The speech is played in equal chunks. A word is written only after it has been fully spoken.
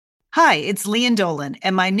Hi, it's Lian Dolan,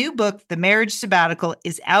 and my new book, The Marriage Sabbatical,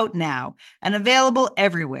 is out now and available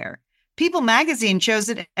everywhere. People magazine chose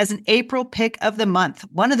it as an April pick of the month,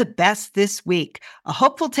 one of the best this week. A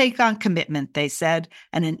hopeful take on commitment, they said,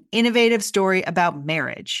 and an innovative story about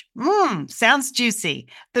marriage. Sounds juicy.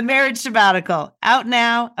 The Marriage Sabbatical, out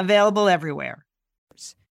now, available everywhere.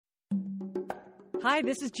 Hi,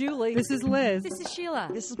 this is Julie. This is Liz. This is Sheila.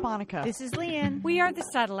 This is Monica. This is Lian. We are the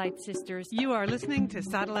Satellite Sisters. You are listening to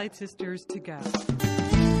Satellite Sisters to Go.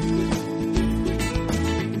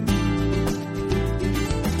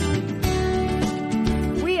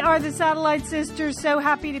 We are the Satellite Sisters. So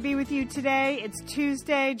happy to be with you today. It's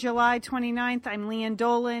Tuesday, July 29th. I'm Lian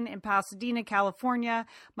Dolan in Pasadena, California.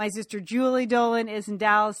 My sister Julie Dolan is in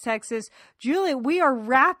Dallas, Texas. Julie, we are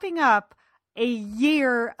wrapping up a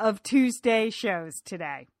year of Tuesday shows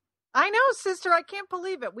today. I know, sister. I can't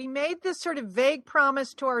believe it. We made this sort of vague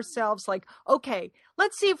promise to ourselves, like, okay,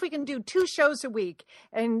 let's see if we can do 2 shows a week.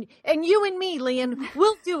 And you and me, Lian,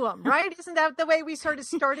 we'll do them, right? Isn't that the way we sort of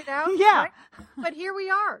started out? Yeah. Right? But here we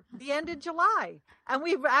are, the end of July. And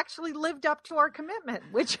we've actually lived up to our commitment,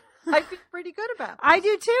 which I feel pretty good about. I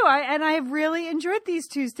do too. I have really enjoyed these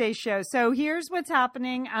Tuesday shows. So here's what's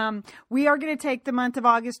happening. We are going to take the month of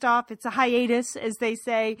August off. It's a hiatus, as they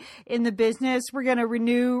say in the business. We're going to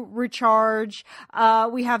renew, recharge.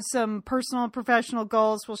 We have some personal and professional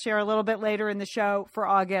goals we'll share a little bit later in the show for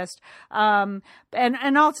August. And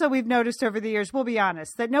also we've noticed over the years, we'll be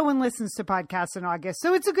honest, that no one listens to podcasts in August.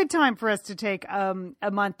 So it's a good time for us to take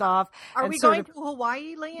a month off. Are we going to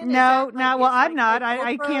Hawaii, Lian? No. Well, I'm not.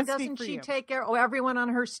 I can't. Doesn't she take everyone on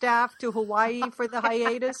her staff to Hawaii for the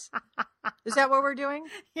hiatus? Is that what we're doing?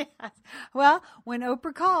 Yes. Well, when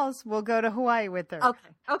Oprah calls, we'll go to Hawaii with her.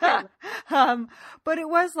 Okay. But it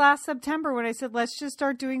was last September when I said, let's just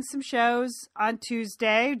start doing some shows on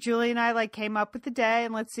Tuesday. Julie and I came up with the day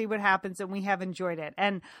and let's see what happens. And we have enjoyed it.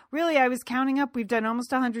 And really, I was counting up. We've done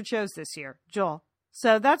almost 100 shows this year, Joel.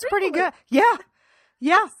 So that's pretty good. Yeah.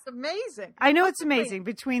 Yeah. It's amazing. I know it's amazing.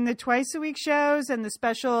 Between the twice a week shows and the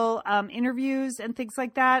special interviews and things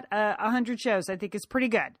like that, 100 shows I think is pretty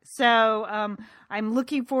good. So I'm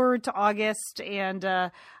looking forward to August and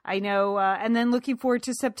I know, and then looking forward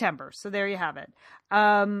to September. So there you have it.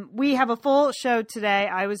 We have a full show today.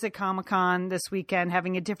 I was at Comic-Con this weekend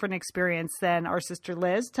having a different experience than our sister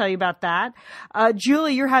Liz. Tell you about that.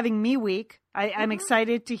 Julie, you're having Me Week. I'm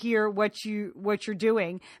excited to hear what you're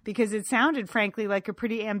doing because it sounded, frankly, like a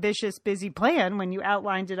pretty ambitious, busy plan when you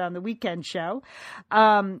outlined it on the weekend show.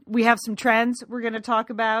 We have some trends we're going to talk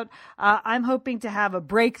about. I'm hoping to have a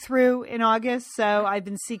breakthrough in August, so I've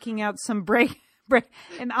been seeking out some break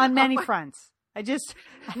on many fronts.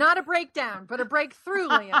 Not a breakdown, but a breakthrough,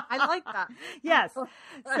 Lian. I like that. Yes. So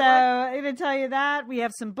I'm going to tell you that. We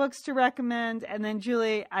have some books to recommend, and then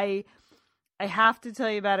Julie, I have to tell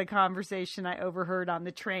you about a conversation I overheard on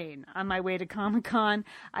the train on my way to Comic-Con.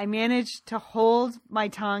 I managed to hold my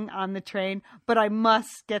tongue on the train, but I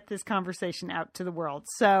must get this conversation out to the world.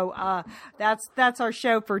 So that's our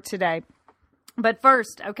show for today. But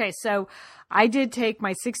first, okay, so I did take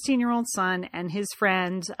my 16-year-old son and his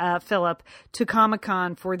friend, Philip, to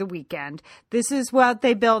Comic-Con for the weekend. This is what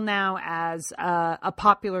they bill now as a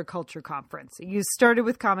popular culture conference. You started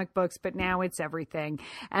with comic books, but now it's everything.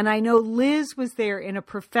 And I know Liz was there in a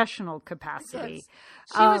professional capacity. Yes.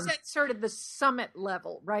 She was at sort of the summit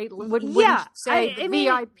level, right? Wouldn't you say the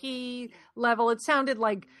VIP level? It sounded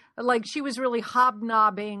like she was really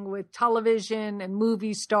hobnobbing with television and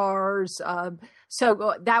movie stars.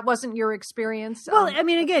 So that wasn't your experience? Well, I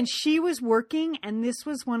mean, again, she was working, and this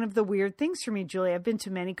was one of the weird things for me, Julie. I've been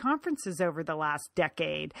to many conferences over the last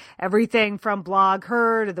decade. Everything from Blog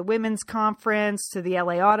Her to the Women's Conference to the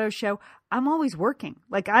LA Auto Show. I'm always working.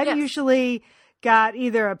 I've usually got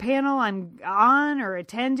either a panel I'm on or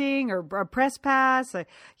attending or a press pass.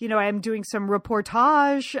 I'm doing some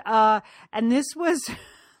reportage. And this was...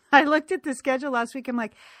 I looked at the schedule last week. I'm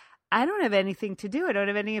like, I don't have anything to do. I don't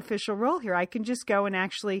have any official role here. I can just go and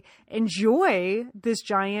actually enjoy this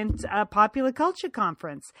giant popular culture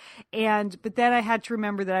conference. But then I had to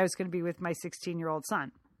remember that I was going to be with my 16-year-old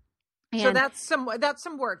son. And so that's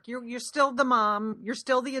some work. You're still the mom. You're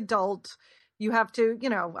still the adult. You have to, you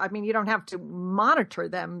don't have to monitor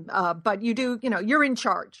them, but you do, you're in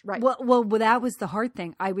charge, right? Well, that was the hard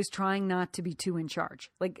thing. I was trying not to be too in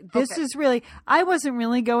charge. Is really, I wasn't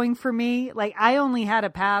really going for me. I only had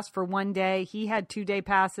a pass for one day. He had 2-day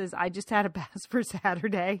passes. I just had a pass for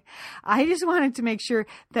Saturday. I just wanted to make sure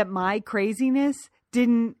that my craziness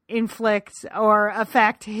didn't inflict or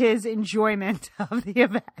affect his enjoyment of the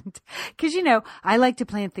event. Because, I like to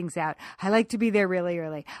plan things out. I like to be there really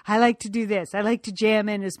early. I like to do this. I like to jam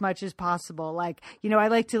in as much as possible. I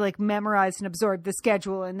like to memorize and absorb the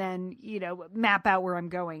schedule and then, map out where I'm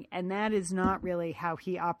going. And that is not really how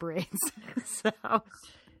he operates. So.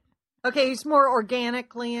 Okay, he's more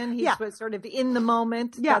organic, Lian. He's sort of in the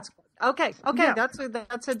moment. Yeah. That's okay. Yeah.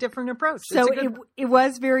 That's a different approach. So it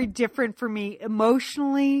was very different for me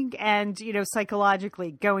emotionally and,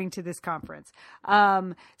 psychologically going to this conference.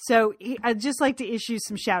 So I'd just like to issue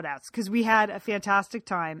some shout outs because we had a fantastic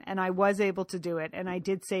time and I was able to do it. And I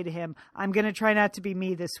did say to him, I'm going to try not to be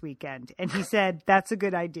me this weekend. And he said, that's a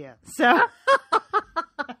good idea. So,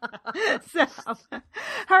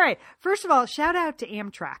 all right. First of all, shout out to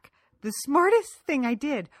Amtrak. The smartest thing I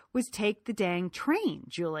did was take the dang train,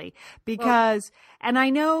 Julie, because, and I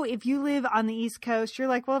know if you live on the East Coast, you're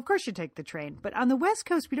like, well, of course you take the train. But on the West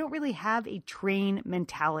Coast, we don't really have a train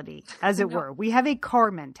mentality, as it were. We have a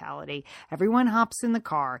car mentality. Everyone hops in the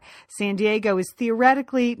car. San Diego is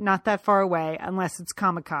theoretically not that far away unless it's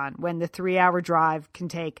Comic-Con, when the 3-hour drive can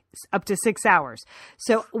take up to 6 hours.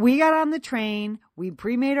 So we got on the train. We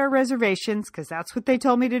pre-made our reservations because that's what they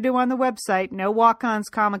told me to do on the website. No walk-ons,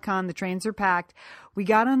 Comic-Con. The trains are packed. We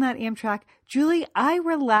got on that Amtrak. Julie, I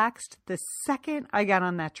relaxed the second I got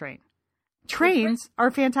on that train. Trains are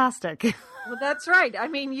fantastic. Well, that's right. I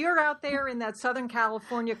mean, you're out there in that Southern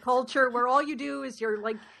California culture where all you do is you're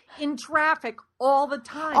in traffic all the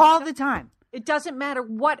time. All the time. It doesn't matter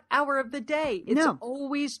what hour of the day. It's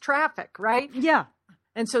always traffic, right? Yeah.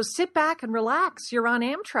 And so sit back and relax. You're on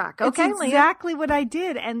Amtrak. Okay, it's exactly what I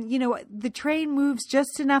did. And, the train moves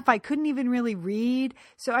just enough. I couldn't even really read.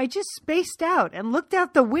 So I just spaced out and looked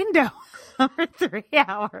out the window for 3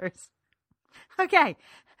 hours. Okay.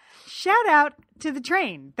 Shout out to the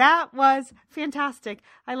train. That was fantastic.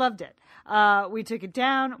 I loved it. We took it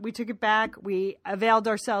down. We took it back. We availed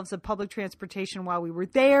ourselves of public transportation while we were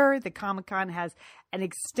there. The Comic-Con has an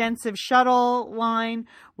extensive shuttle line.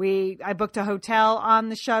 I booked a hotel on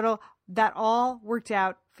the shuttle. That all worked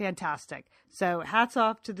out fantastic. So hats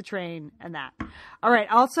off to the train and that. All right.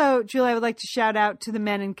 Also, Julie, I would like to shout out to the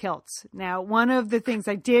Men in Kilts. Now, one of the things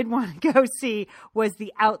I did want to go see was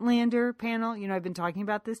the Outlander panel. I've been talking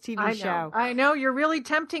about this TV show. I know. You're really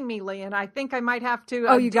tempting me, Lian. I think I might have to.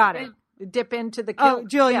 Oh, you got it. Dip into the kilt. Oh,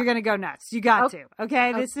 Julie, you're going to go nuts. You got to.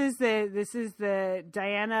 Okay. This is the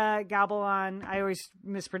Diana Gabaldon. I always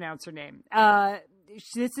mispronounce her name.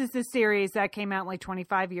 This is the series that came out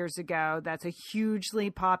 25 years ago. That's a hugely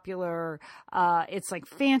popular, it's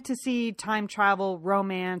fantasy, time travel,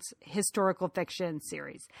 romance, historical fiction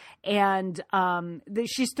series. And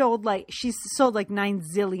she sold 9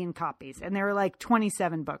 zillion copies, and there were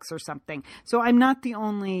 27 books or something. So I'm not the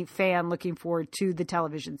only fan looking forward to the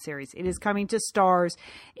television series. It is coming to Starz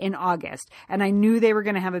in August. And I knew they were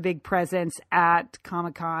going to have a big presence at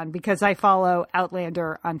Comic-Con because I follow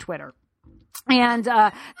Outlander on Twitter. And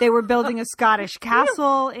they were building a Scottish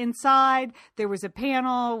castle inside. There was a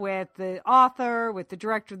panel with the author, with the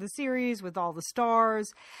director of the series, with all the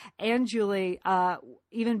stars. And Julie,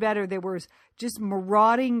 even better, there was just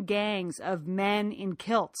marauding gangs of men in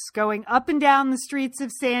kilts going up and down the streets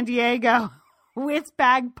of San Diego with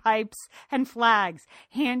bagpipes and flags,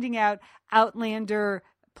 handing out Outlander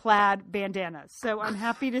plaid bandanas. So I'm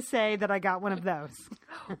happy to say that I got one of those.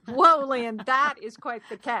 Whoa, Lian, that is quite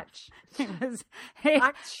the catch.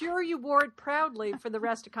 I'm sure you wore it proudly for the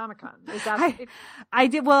rest of Comic-Con. Is that I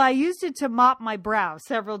did. Well, I used it to mop my brow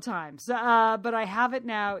several times, but I have it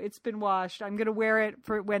now. It's been washed. I'm going to wear it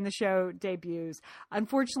for when the show debuts.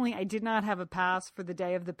 Unfortunately, I did not have a pass for the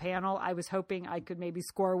day of the panel. I was hoping I could maybe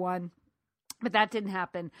score one. But that didn't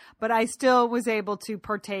happen. But I still was able to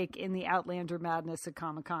partake in the Outlander madness at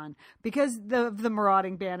Comic-Con because of the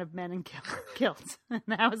marauding band of men in kilts.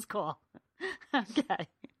 That was cool. Okay.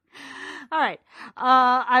 All right.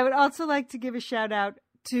 I would also like to give a shout out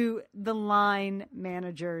to the line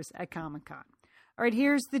managers at Comic-Con. All right,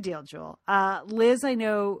 here's the deal, Joel. Liz, I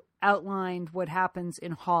know, outlined what happens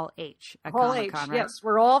in Hall H at Comic-Con, right? Yes,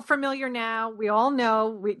 we're all familiar now. We all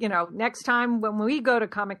know, next time when we go to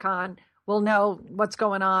Comic-Con, we'll know what's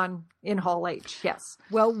going on in Hall H. Yes.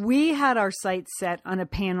 Well, we had our sights set on a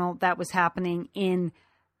panel that was happening in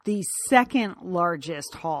the second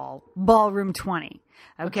largest hall, Ballroom 20.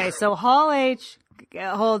 Okay, so Hall H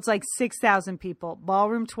holds 6,000 people.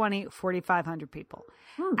 Ballroom 20, 4,500 people.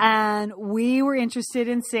 And we were interested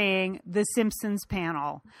in seeing the Simpsons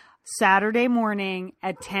panel Saturday morning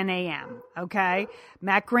at 10 a.m. Okay.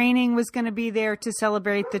 Matt Groening was going to be there to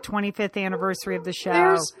celebrate the 25th anniversary of the show.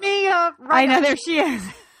 There's Mia. I know, there she is.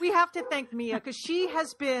 we have to thank Mia because she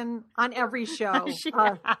has been on every show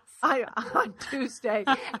on Tuesday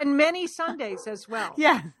and many Sundays as well.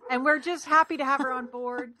 Yeah. And we're just happy to have her on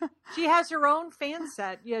board. She has her own fan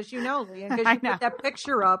set, as you know, Lian, because you put that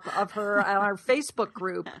picture up of her on our Facebook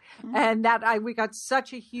group. And we got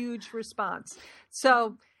such a huge response.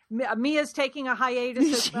 So Mia's taking a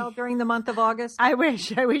hiatus as well during the month of August. I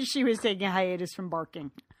wish she was taking a hiatus from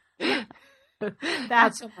barking.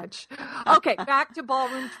 That's so much. Okay, back to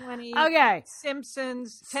Ballroom 20. Okay.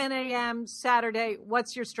 Simpsons, 10 a.m. Saturday.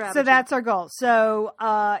 What's your strategy? So that's our goal. So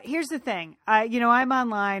here's the thing. I'm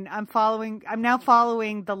online. I'm now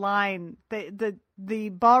following the line. The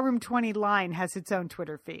Ballroom 20 line has its own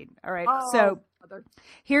Twitter feed. All right. So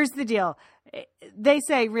here's the deal. They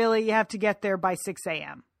say really you have to get there by 6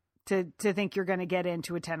 a.m. to think you're going to get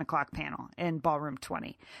into a 10 o'clock panel in Ballroom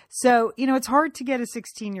 20. So, it's hard to get a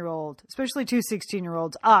 16-year-old, especially two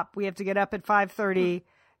 16-year-olds up. We have to get up at 5:30,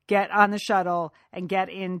 get on the shuttle, and get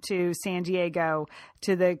into San Diego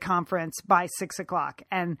to the conference by 6 o'clock.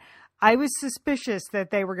 And I was suspicious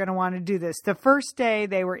that they were going to want to do this. The first day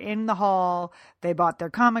they were in the hall, they bought their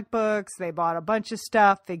comic books, they bought a bunch of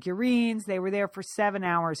stuff, figurines. They were there for 7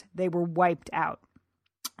 hours. They were wiped out.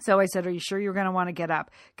 So I said, are you sure you're going to want to get up?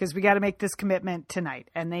 Because we got to make this commitment tonight.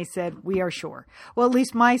 And they said, we are sure. Well, at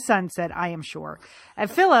least my son said, I am sure. And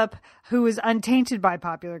Philip, who is untainted by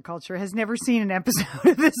popular culture, has never seen an episode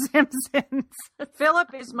of The Simpsons.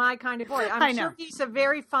 Philip is my kind of boy. I'm sure he's a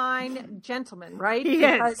very fine gentleman, right?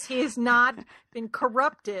 Because he has not been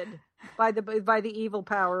corrupted by the evil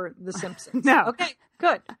power, The Simpsons. No. Okay,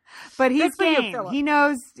 good. But he's game. He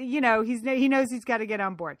knows, he knows he's got to get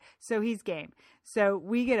on board. So he's game. So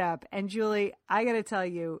we get up, and Julie, I got to tell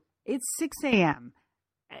you, it's 6 a.m.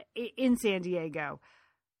 in San Diego.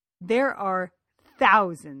 There are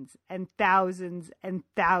thousands and thousands and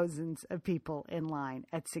thousands of people in line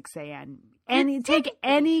at 6 a.m. And you take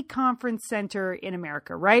any conference center in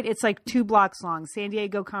America, right? It's like 2 blocks long. San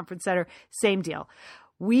Diego Conference Center, same deal.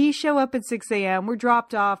 We show up at 6 a.m. We're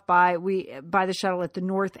dropped off by the shuttle at the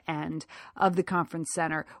north end of the conference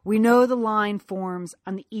center. We know the line forms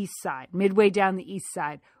on the east side, midway down the east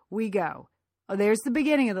side. We go. Oh, there's the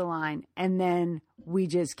beginning of the line. And then we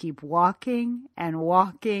just keep walking and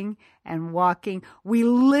walking and walking. We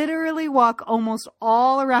literally walk almost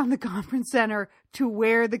all around the conference center to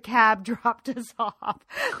where the cab dropped us off,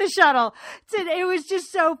 the shuttle. It was just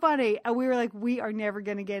so funny. And we were like, we are never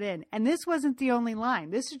going to get in. And this wasn't the only line.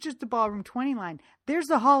 This is just the Ballroom 20 line. There's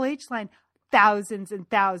the Hall H line. Thousands and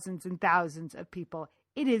thousands and thousands of people.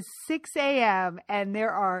 It is 6 a.m. and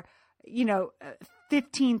there are,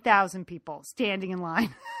 15,000 people standing in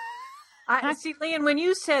line. See, Lian, when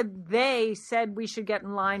you said they said we should get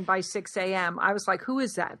in line by 6 a.m., I was like, who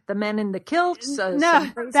is that? The men in the kilts? No,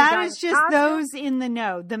 that is just those in the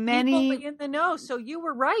know. The many people in the know. So you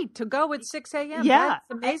were right to go at 6 a.m. Yeah.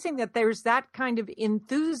 It's amazing that there's that kind of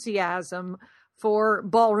enthusiasm for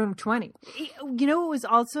Ballroom 20. You know what was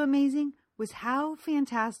also amazing was how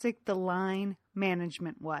fantastic the line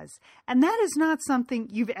management was. And that is not something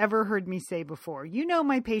you've ever heard me say before. You know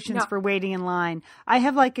my patience for waiting in line. I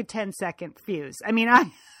have like a 10-second fuse. I mean,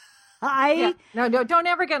 No, don't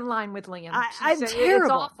ever get in line with Lian. I'm terrible.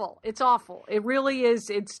 It's awful. It's awful. It really is.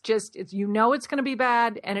 It's just, it's going to be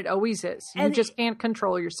bad, and it always is. You just can't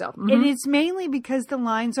control yourself. Mm-hmm. And it's mainly because the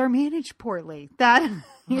lines are managed poorly.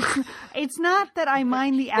 It's not that I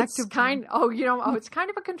mind the act of it's kind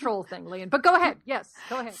of a control thing, Lian. But go ahead. Yes,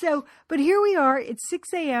 go ahead. So, but here we are. It's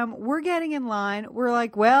 6 a.m. We're getting in line. We're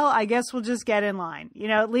like, well, I guess we'll just get in line.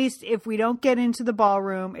 At least if we don't get into the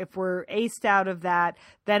ballroom, if we're aced out of that,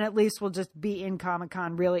 then at least we'll just be in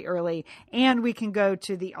Comic-Con really early. And we can go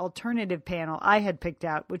to the alternative panel I had picked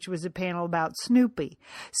out, which was a panel about Snoopy.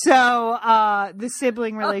 So, the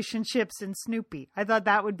sibling relationships in Snoopy. I thought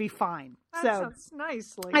that would be fine. That sounds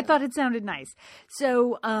nice. I thought it sounded nice.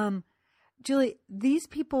 So, Julie, these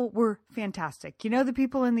people were fantastic. The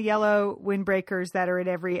people in the yellow windbreakers that are at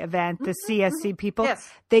every event, the CSC people, yes.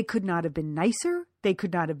 They could not have been nicer. They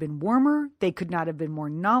could not have been warmer. They could not have been more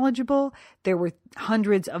knowledgeable. There were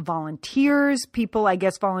hundreds of volunteers. People, I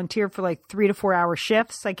guess, volunteered for like 3 to 4 hour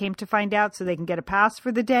shifts, I came to find out, so they can get a pass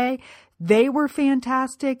for the day. They were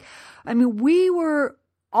fantastic. I mean, we were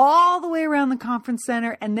all the way around the conference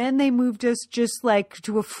center, and then they moved us just like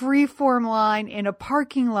to a free-form line in a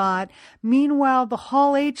parking lot. Meanwhile, the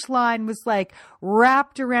Hall H line was like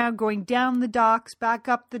wrapped around, going down the docks, back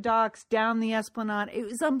up the docks, down the Esplanade. It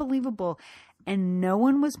was unbelievable. And no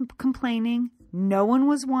one was complaining. No one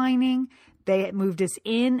was whining. They moved us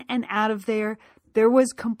in and out of there. There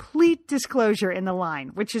was complete disclosure in the line,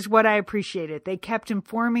 which is what I appreciated. They kept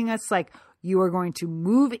informing us like, You are going to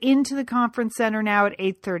move into the conference center now at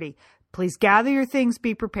 8:30. Please gather your things,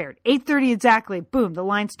 be prepared. 8:30 exactly, boom, the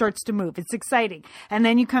line starts to move. It's exciting. And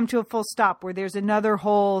then you come to a full stop where there's another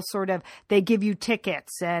whole sort of, they give you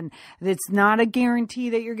tickets, and it's not a guarantee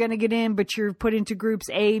that you're going to get in, but you're put into groups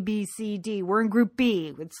A, B, C, D. We're in group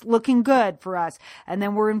B. It's looking good for us. And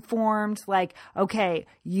then we're informed like, okay,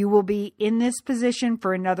 you will be in this position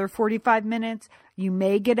for another 45 minutes. You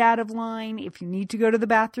may get out of line. If you need to go to the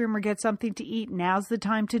bathroom or get something to eat, now's the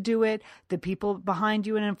time to do it. The people behind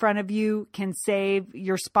you and in front of you can save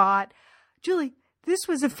your spot. Julie, this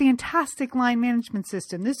was a fantastic line management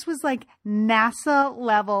system. This was like NASA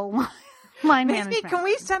level line management. Can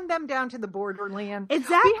we send them down to the border, Lian?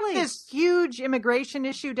 Exactly. We have this huge immigration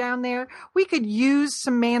issue down there. We could use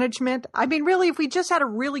some management. I mean, really, if we just had a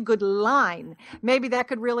really good line, maybe that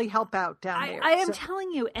could really help out down there. I am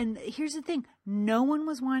telling you, and here's the thing. No one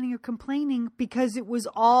was whining or complaining because it was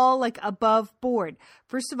all like above board.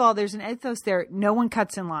 First of all, there's an ethos there. No one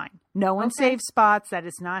cuts in line. No one saves spots. That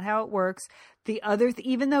is not how it works. The other,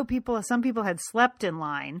 even though some people had slept in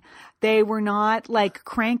line, they were not like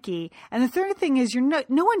cranky. And the third thing is no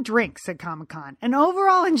one drinks at Comic-Con. And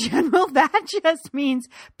overall in general, that just means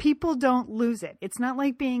people don't lose it. It's not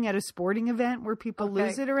like being at a sporting event where people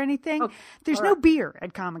lose it or anything. There's no beer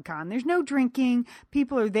at Comic-Con. There's no drinking.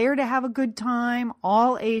 People are there to have a good time,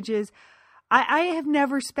 all ages. I have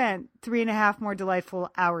never spent 3.5 more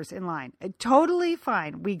delightful hours in line. Totally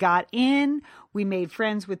fine. We got in. We made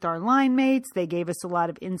friends with our line mates. They gave us a lot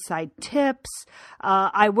of inside tips.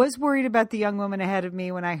 I was worried about the young woman ahead of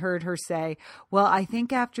me when I heard her say, well, I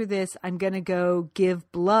think after this, I'm going to go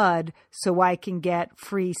give blood so I can get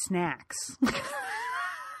free snacks.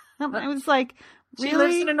 I was like, really? She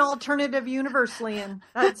lives in an alternative universe, Lian.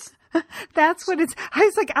 That's what it's. I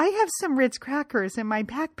was like, I have some Ritz crackers in my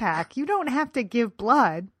backpack. You don't have to give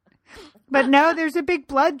blood. But no, there's a big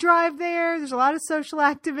blood drive there. There's a lot of social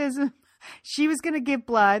activism. She was going to give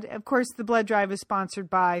blood. Of course, the blood drive is sponsored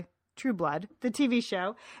by True Blood, the TV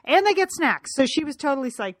show, and they get snacks. So she was totally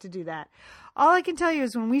psyched to do that. All I can tell you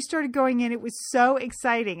is when we started going in, it was so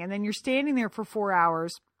exciting. And then you're standing there for 4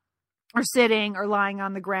 hours, or sitting or lying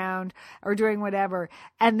on the ground or doing whatever.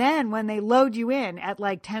 And then when they load you in at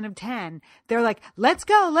like 10 of 10, they're like, let's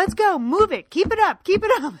go, move it, keep it up.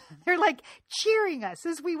 They're like cheering us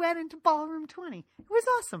as we went into ballroom 20. It was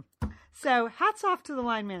awesome. So hats off to the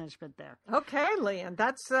line management there. Okay, Lian,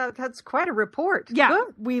 that's quite a report. Yeah,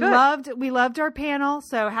 Good. We loved our panel.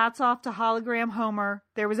 So hats off to Hologram Homer.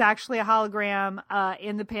 There was actually a hologram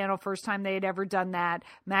in the panel, first time they had ever done that.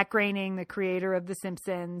 Matt Groening, the creator of The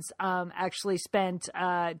Simpsons, actually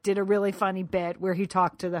did a really funny bit where he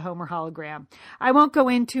talked to the Homer hologram. I won't go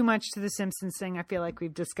in too much to The Simpsons thing. I feel like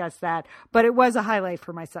we've discussed that, but it was a highlight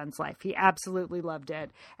for my son's life. He absolutely loved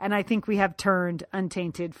it, and I think we have turned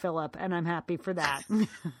untainted Philip, and I'm happy for that.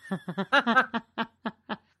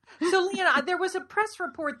 So, Lian, there was a press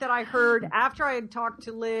report that I heard after I had talked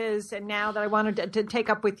to Liz, and now that I wanted to take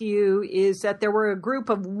up with you, is that there were a group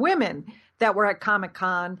of women that were at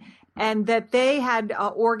Comic-Con and that they had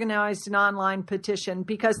organized an online petition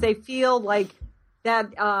because they feel like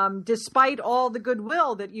that despite all the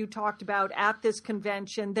goodwill that you talked about at this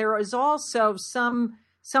convention, there is also some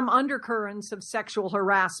undercurrents of sexual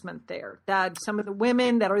harassment there, that some of the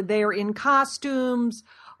women that are there in costumes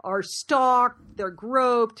are stalked, they're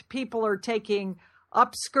groped, people are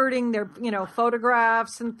upskirting their,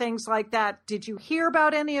 photographs and things like that. Did you hear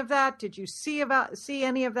about any of that? Did you see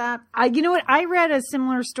any of that? You know what? I read a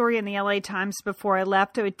similar story in the LA Times before I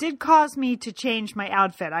left. It did cause me to change my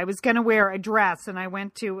outfit. I was going to wear a dress and I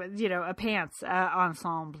went to, a pants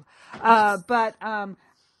ensemble. But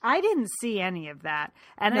I didn't see any of that.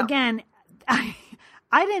 And No. Again,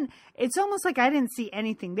 it's almost like I didn't see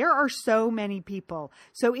anything. There are so many people.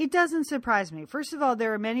 So it doesn't surprise me. First of all,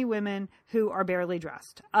 there are many women who are barely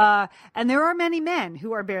dressed. And there are many men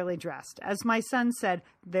who are barely dressed. As my son said,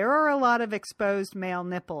 there are a lot of exposed male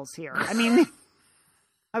nipples here. I mean,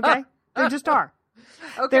 okay, there just are.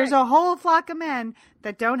 Okay. There's a whole flock of men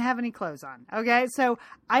that don't have any clothes on. Okay. So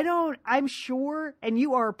I'm sure, and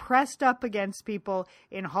you are pressed up against people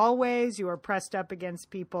in hallways. You are pressed up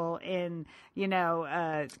against people in,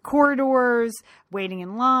 corridors, waiting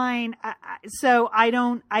in line. So I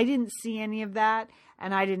didn't see any of that.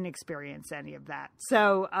 And I didn't experience any of that.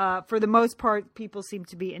 So for the most part, people seem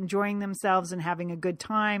to be enjoying themselves and having a good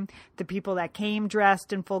time. The people that came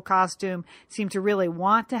dressed in full costume seem to really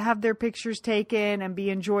want to have their pictures taken and be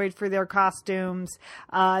enjoyed for their costumes.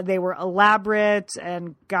 They were elaborate,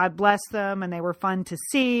 and God bless them, and they were fun to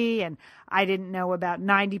see. And I didn't know about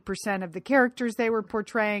 90% of the characters they were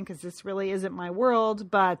portraying because this really isn't my world,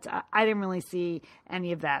 but I didn't really see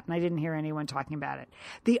any of that, and I didn't hear anyone talking about it.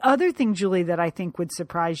 The other thing, Julie, that I think would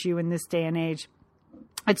surprise you in this day and age,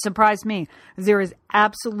 it surprised me, there is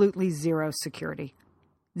absolutely zero security.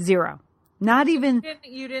 Zero. Not even.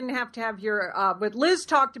 You didn't have to have your. But Liz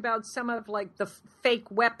talked about some of like the fake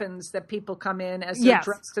weapons that people come in as they're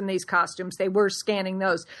dressed in these costumes. They were scanning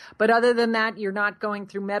those, but other than that, you're not going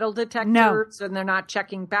through metal detectors, and they're not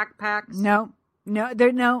checking backpacks.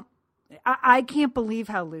 No. I can't believe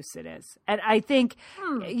how loose it is. And I think,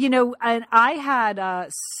 and I had,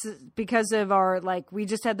 because of our, we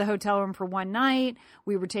just had the hotel room for one night.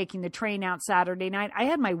 We were taking the train out Saturday night. I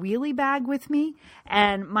had my wheelie bag with me,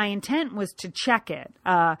 and my intent was to check it.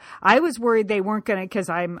 I was worried they weren't going to, because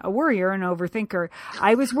I'm a worrier and overthinker.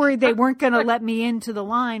 I was worried they weren't going to let me into the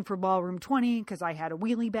line for Ballroom 20 because I had a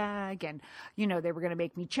wheelie bag, and, they were going to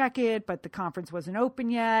make me check it, but the conference wasn't open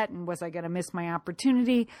yet. And was I going to miss my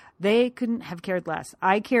opportunity? They couldn't have cared less.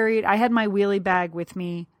 I had my wheelie bag with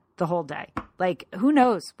me the whole day. Who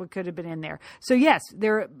knows what could have been in there. So yes,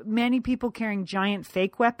 there are many people carrying giant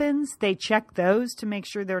fake weapons. They check those to make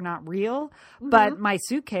sure they're not real. But my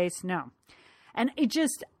suitcase, no. And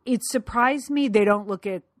it surprised me. They don't look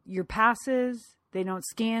at your passes. They don't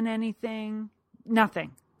scan anything.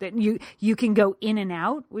 Nothing. That you can go in and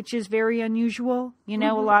out, which is very unusual. A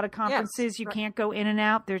lot of conferences, you can't go in and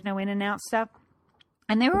out. There's no in and out stuff.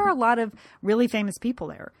 And there were a lot of really famous people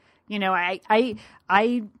there.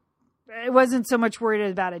 I wasn't so much worried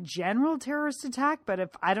about a general terrorist attack, but if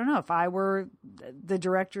I were the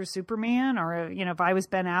director of Superman, or, if I was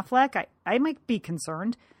Ben Affleck, I might be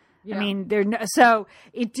concerned. Yeah. I mean,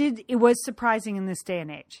 it was surprising in this day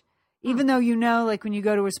and age, even though, when you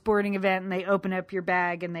go to a sporting event and they open up your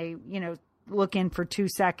bag and they, look in for 2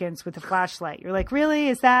 seconds with a flashlight. You're like, really?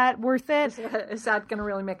 Is that worth it? Is that going to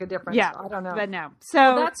really make a difference? Yeah. I don't know. But no.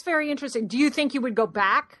 So that's very interesting. Do you think you would go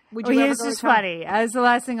back? Would you? It's just funny. As the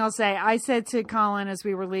last thing I'll say, I said to Colin as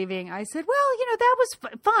we were leaving, I said, well, that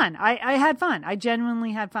was fun. I had fun. I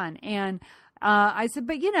genuinely had fun. And I said,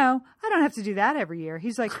 but I don't have to do that every year.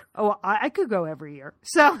 He's like, oh, I could go every year.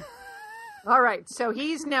 So. All right. So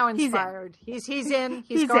he's now inspired. He's in.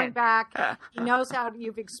 He's going back. He knows how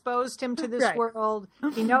you've exposed him to this world.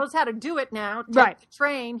 He knows how to do it now. Take the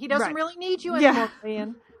train. He doesn't really need you anymore,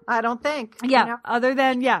 Ian. I don't think. Yeah. Other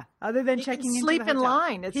than he checking can into sleep the in hotel.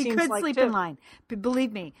 line. He could sleep in line. But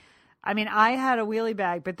believe me. I mean, I had a wheelie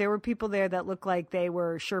bag, but there were people there that looked like they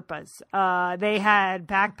were Sherpas. They had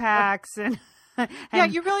backpacks and. Yeah,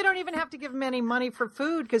 you really don't even have to give him any money for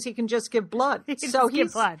food because he can just give blood.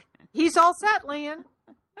 Blood. He's all set, Lian.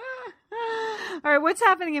 All right, what's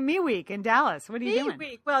happening in Me Week in Dallas? What are you doing?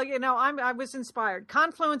 Me Week. Well, I was inspired.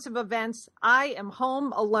 Confluence of events. I am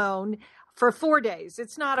home alone for 4 days.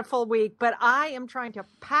 It's not a full week, but I am trying to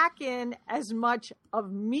pack in as much of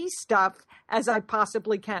me stuff as I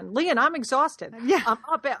possibly can. Lian, I'm exhausted. Yeah.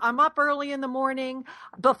 I'm up early in the morning.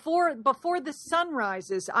 Before the sun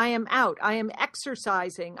rises, I am out. I am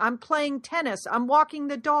exercising. I'm playing tennis. I'm walking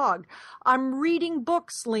the dog. I'm reading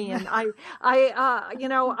books, Lian. I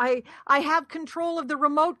have control of the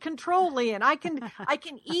remote control, Lian. I can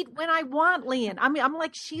eat when I want, Lian. I'm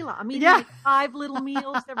like Sheila. I'm eating like 5 little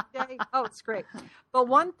meals every day. Oh, it's great. But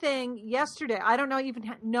one thing yesterday, I don't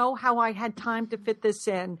know how I had time to fit this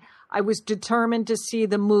in. I was determined to see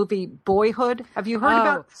the movie Boyhood. Have you heard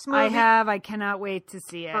about this movie? I have. I cannot wait to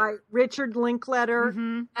see it. By Richard Linklater.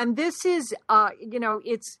 Mm-hmm. And this is,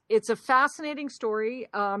 it's a fascinating story.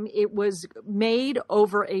 It was made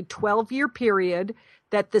over a 12-year period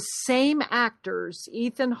that the same actors,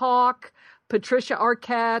 Ethan Hawke, Patricia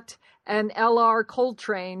Arquette, and L.R.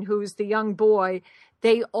 Coltrane, who's the young boy,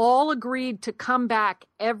 they all agreed to come back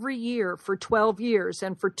every year for 12 years.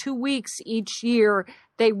 And for 2 weeks each year,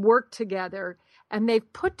 they worked together. And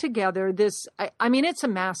they've put together this, it's a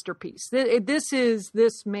masterpiece. This is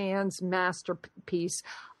this man's masterpiece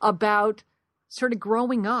about sort of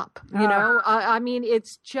growing up,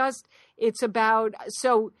 it's about,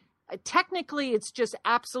 so technically it's just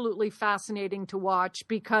absolutely fascinating to watch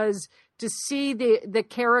because to see the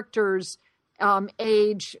characters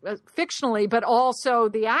age fictionally, but also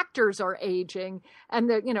the actors are aging, and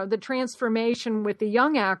the transformation with the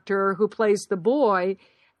young actor who plays the boy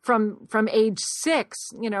from age 6,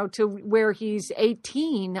 to where he's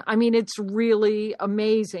 18. I mean, it's really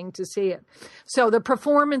amazing to see it. So the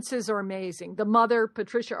performances are amazing. The mother,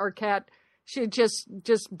 Patricia Arquette, she just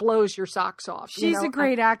blows your socks off. She's a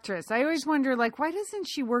great actress. I always wonder, like, why doesn't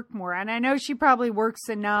she work more? And I know she probably works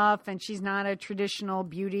enough, and she's not a traditional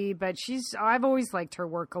beauty, but I've always liked her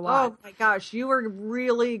work a lot. Oh my gosh, you are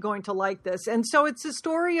really going to like this. And so it's a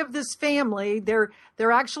story of this family. They're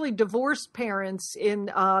actually divorced parents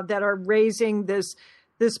that are raising this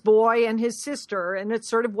boy and his sister, and it's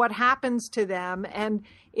sort of what happens to them. And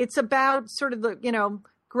it's about sort of the,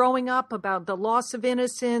 growing up, about the loss of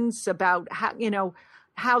innocence, about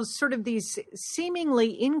how sort of these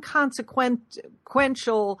seemingly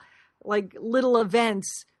inconsequential, like little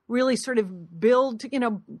events really sort of build,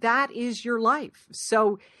 that is your life.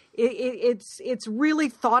 So it's really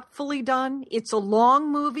thoughtfully done. It's a long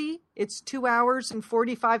movie. It's 2 hours and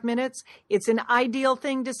 45 minutes. It's an ideal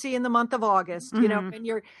thing to see in the month of August,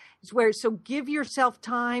 and so give yourself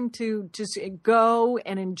time to just go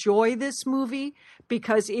and enjoy this movie,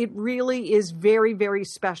 because it really is very, very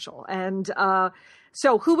special. And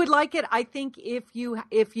so who would like it? I think if you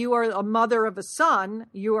are a mother of a son,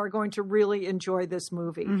 you are going to really enjoy this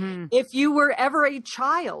movie. Mm-hmm. If you were ever a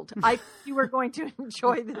child, I think you are going to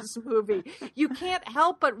enjoy this movie. You can't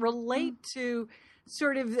help but relate to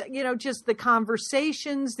sort of, just the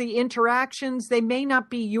conversations, the interactions. They may not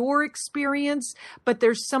be your experience, but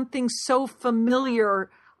there's something so familiar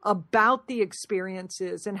about the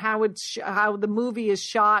experiences and how the movie is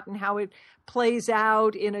shot and how it plays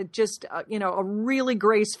out in a really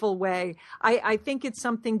graceful way. I think it's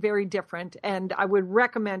something very different, and I would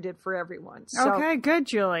recommend it for everyone. So, okay, good,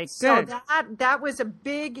 Julie. Good. So that was a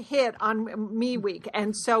big hit on Me Week.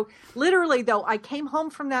 And so literally, though, I came home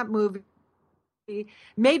from that movie,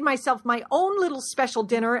 made myself my own little special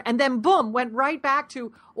dinner, and then boom, went right back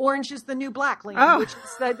to Orange is the New Black, Liam, which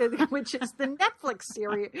is the Netflix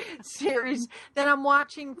series that I'm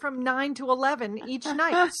watching from 9 to 11 each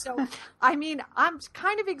night. So, I mean, I'm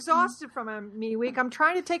kind of exhausted from a Me Week. I'm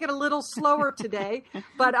trying to take it a little slower today,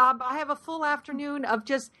 but I have a full afternoon of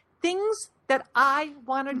just things that I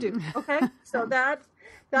want to do. Okay, so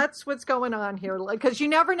that's what's going on here, because you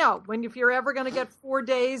never know if you're ever going to get 4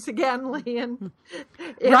 days again, Lian.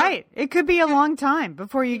 Right. It could be a long time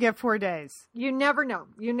before you get 4 days. You never know.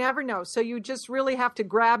 So you just really have to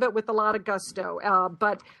grab it with a lot of gusto.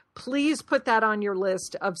 But please put that on your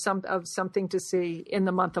list of something to see in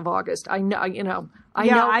the month of August. I know.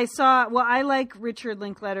 I like Richard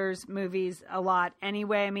Linklater's movies a lot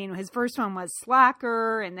anyway. I mean, his first one was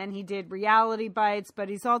Slacker, and then he did Reality Bites, but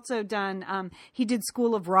he's also done, he did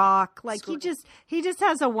School of Rock. Like, he just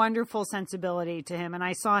has a wonderful sensibility to him. And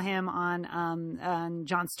I saw him on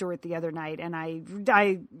Jon Stewart the other night, and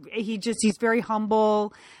he's very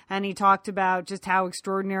humble, and he talked about just how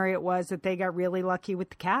extraordinary it was that they got really lucky with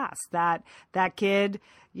the cast. That kid,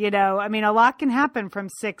 I mean, a lot can happen from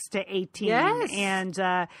 6 to 18. Yes.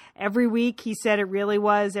 And every week he said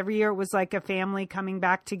every year it was like a family coming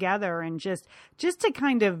back together, and just to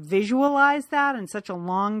kind of visualize that in such a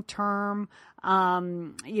long-term,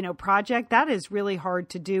 project, that is really hard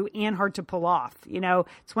to do and hard to pull off.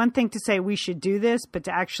 It's one thing to say we should do this, but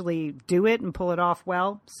to actually do it and pull it off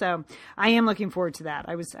well. So I am looking forward to that.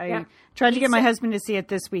 I tried to get my husband to see it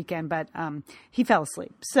this weekend, but he fell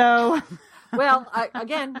asleep. So... Well,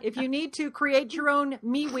 again, if you need to create your own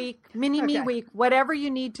Me Week, Me Week, whatever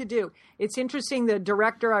you need to do. It's interesting. The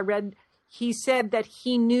director I read, he said that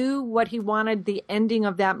he knew what he wanted the ending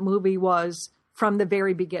of that movie was from the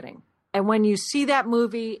very beginning. And when you see that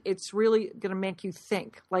movie, it's really going to make you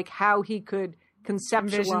think, like, how he could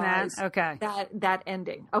conceptualize that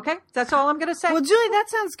ending. Okay, that's all I'm going to say. Well, Julie, that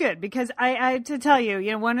sounds good, because I to tell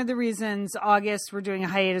you, one of the reasons August we're doing a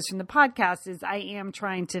hiatus from the podcast is I am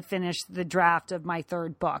trying to finish the draft of my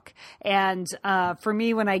third book, and for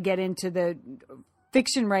me, when I get into the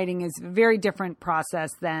fiction writing is a very different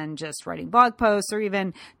process than just writing blog posts or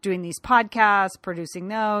even doing these podcasts, producing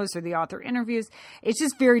those, or the author interviews. It's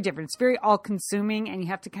just very different. It's very all consuming, and you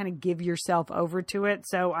have to kind of give yourself over to it.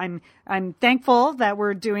 So I'm thankful that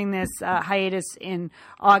we're doing this hiatus in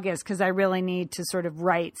August, because I really need to sort of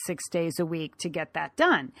write 6 days a week to get that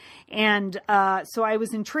done. And so I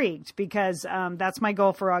was intrigued, because that's my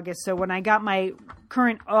goal for August. So when I got my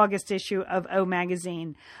current August issue of O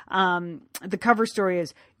Magazine, the cover story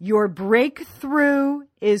is "Your breakthrough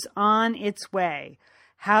is on its way.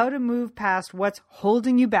 How to move past what's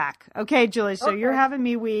holding you back." Okay, Julie, so you're having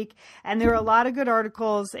Me Week, and there are a lot of good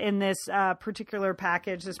articles in this particular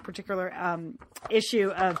package, this particular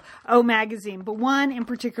issue of O Magazine, but one in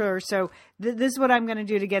particular. So this is what I'm going to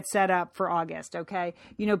do to get set up for August, okay?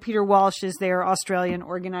 Peter Walsh is their Australian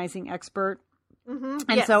organizing expert. Mm-hmm.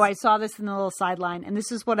 And so I saw this in the little sideline, and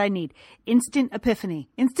this is what I need. Instant epiphany.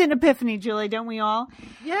 Instant epiphany, Julie, don't we all?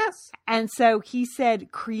 Yes. And so he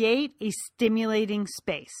said, create a stimulating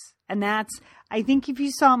space. And that's, I think if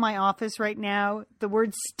you saw my office right now, the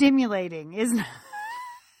word stimulating is not.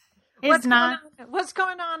 What's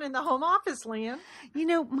going on in the home office, Lian? You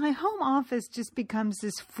know, my home office just becomes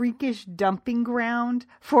this freakish dumping ground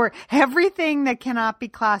for everything that cannot be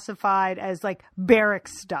classified as like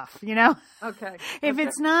barracks stuff, you know? Okay. If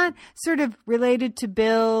it's not sort of related to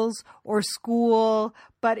bills or school,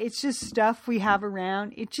 but it's just stuff we have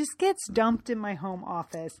around, it just gets dumped in my home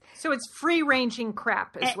office. So it's free-ranging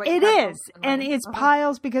crap is what it is. And it's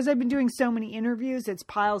piles, because I've been doing so many interviews, it's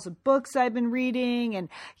piles of books I've been reading, and,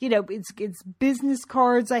 you know, it's business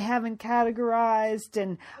cards I haven't categorized,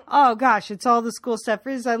 and oh gosh, it's all the school stuff.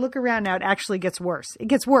 As I look around now, it actually gets worse. It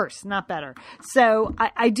gets worse, not better. So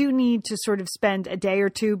I do need to sort of spend a day or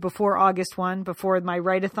two before August 1, before my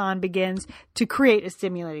write-a-thon begins, to create a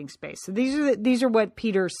stimulating space. So these are what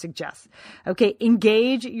Peter suggests. Okay,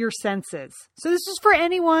 engage your senses. So this is for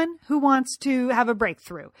anyone who wants to have a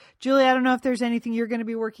breakthrough. Julie, I don't know if there's anything you're going to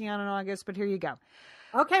be working on in August, but here you go.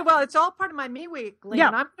 Okay, well, it's all part of my Me Week, Lian. Yeah.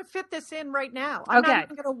 I'm going to fit this in right now. I'm not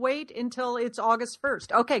even going to wait until it's August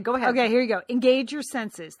 1st. Okay, go ahead. Okay, here you go. Engage your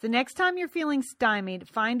senses. The next time you're feeling stymied,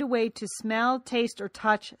 find a way to smell, taste, or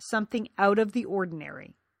touch something out of the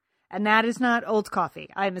ordinary. And that is not old coffee,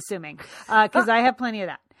 I'm assuming, because I have plenty of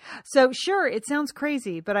that. So sure, it sounds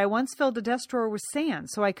crazy, but I once filled a desk drawer with sand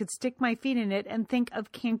so I could stick my feet in it and think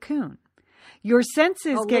of Cancun. Your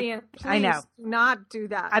senses get. Lian, I know. Do not do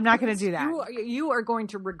that. I'm not going to do that. You are going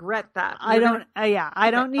to regret that. I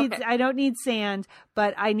don't need sand,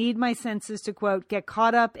 but I need my senses to, quote, get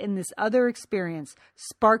caught up in this other experience,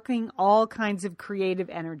 sparkling all kinds of creative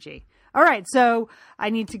energy. All right, so I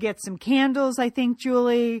need to get some candles, I think,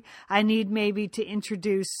 Julie. I need maybe to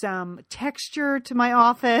introduce some texture to my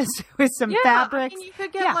office with some fabrics. I mean, you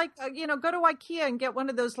could get go to IKEA and get one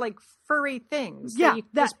of those like furry things that you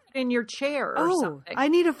can just put in your chair or something. I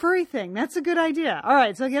need a furry thing. That's a good idea. All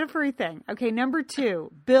right, so get a furry thing. Okay, number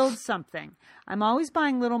 2, build something. I'm always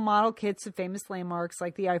buying little model kits of famous landmarks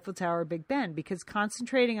like the Eiffel Tower or Big Ben because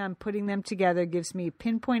concentrating on putting them together gives me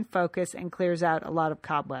pinpoint focus and clears out a lot of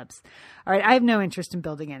cobwebs. All right, I have no interest in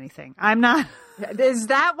building anything. I'm not. Is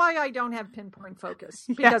that why I don't have pinpoint focus?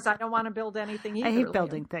 Because I don't want to build anything either. I hate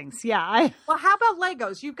building things. Yeah. Well, how about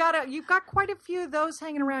Legos? You've got quite a few of those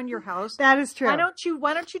hanging around your house. That is true.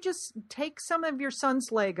 Why don't you just take some of your son's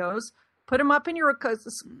Legos, put them up in your,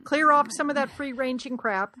 clear off some of that free ranging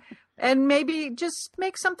crap, and maybe just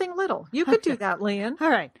make something little. You could do that, Lian. All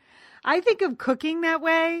right. I think of cooking that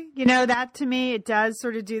way. You know, that to me, it does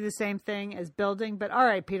sort of do the same thing as building. But all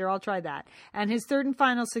right, Peter, I'll try that. And his third and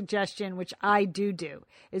final suggestion, which I do,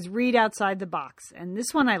 is read outside the box. And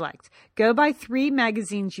this one I liked. Go buy 3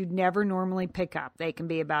 magazines you'd never normally pick up. They can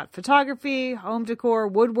be about photography, home decor,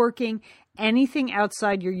 woodworking, anything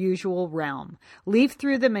outside your usual realm. Leaf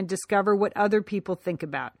through them and discover what other people think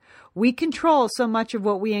about. We control so much of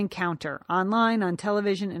what we encounter online, on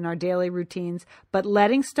television, in our daily routines, but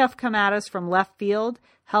letting stuff come at us from left field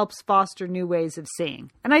helps foster new ways of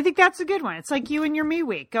seeing. And I think that's a good one. It's like you and your Me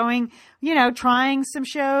Week, going, trying some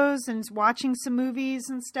shows and watching some movies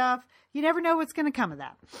and stuff. You never know what's going to come of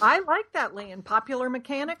that. I like that, Lian. Popular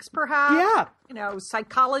mechanics, perhaps. Yeah.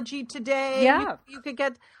 Psychology Today. Yeah. You could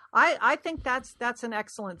get. I think that's an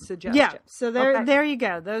excellent suggestion. Yeah. So there you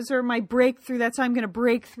go. Those are my breakthrough. That's how I'm going to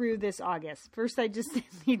break through this August. First, I just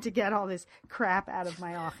need to get all this crap out of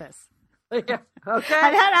my office. Yeah. Okay.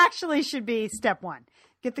 And that actually should be step 1.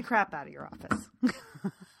 Get the crap out of your office.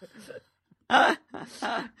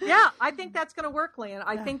 Yeah, I think that's going to work, Lian.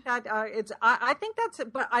 I think that I think that's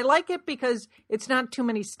it, but I like it because it's not too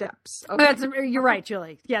many steps. Okay? You're right,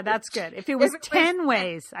 Julie. Yeah, that's good. If it was 10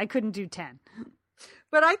 ways, I couldn't do 10.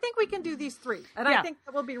 But I think we can do these 3, and I think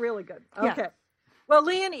that will be really good. Okay. Yeah. Well,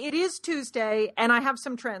 Lian, it is Tuesday, and I have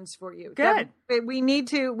some trends for you. Good. That we need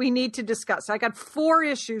to discuss. I got 4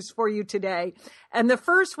 issues for you today, and the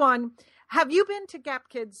first one. Have you been to Gap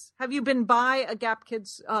Kids? Have you been by a Gap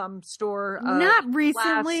Kids store? Not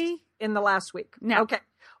recently. In the last week? No. Okay.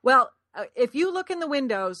 Well, if you look in the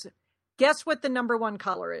windows, guess what the number 1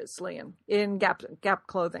 color is, Lian, in Gap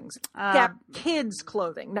clothing? Gap Kids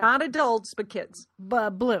clothing. Not adults, but kids.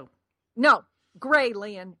 Blue. No. Gray,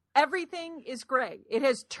 Lian. Everything is gray. It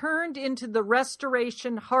has turned into the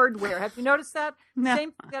Restoration Hardware. Have you noticed that? No.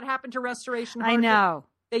 Same thing that happened to Restoration Hardware. I know.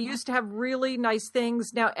 They used to have really nice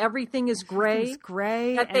things. Now everything is gray. It's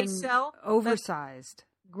gray that they sell. Oversized.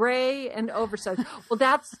 Gray and oversized. Well,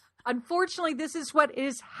 that's Unfortunately, this is what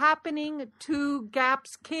is happening to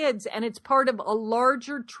GAP's kids, and it's part of a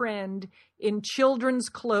larger trend in children's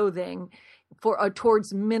clothing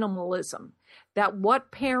towards minimalism. That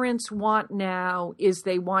what parents want now is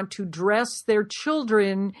they want to dress their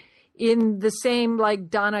children in the same like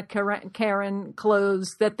Donna Karen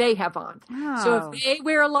clothes that they have on. Oh. So if they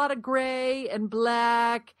wear a lot of gray and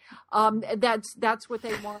black, that's what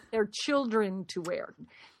they want their children to wear.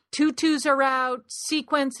 Tutus are out,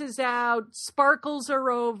 sequences out, sparkles are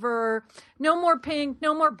over, no more pink,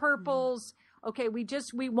 no more purples. Okay,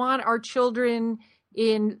 we want our children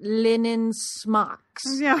in linen smocks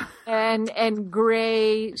and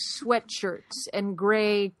gray sweatshirts and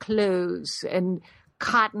gray clothes and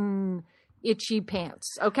cotton itchy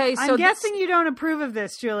pants. Okay, so I'm guessing you don't approve of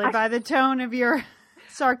this, Julie, by the tone of your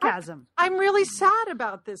sarcasm. I'm really sad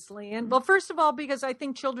about this, Lian. Well, first of all, because I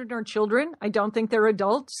think children are children. I don't think they're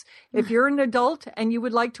adults. If you're an adult and you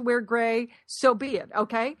would like to wear gray, so be it.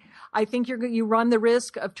 Okay. I think you run the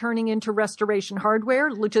risk of turning into Restoration Hardware.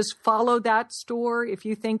 Just follow that store if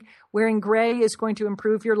you think wearing gray is going to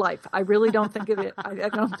improve your life. I really don't think of it. I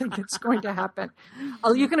don't think it's going to happen.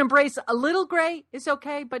 You can embrace a little gray is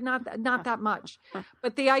okay, but not that much.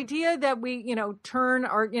 But the idea that we, turn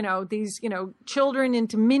our, these, children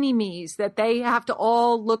into mini-me's, that they have to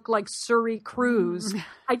all look like Surrey Cruz.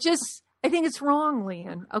 I think it's wrong,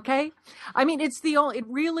 Lian. Okay. I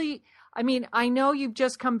mean, I know you've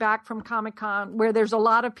just come back from Comic-Con where there's a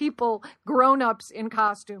lot of people, grown-ups in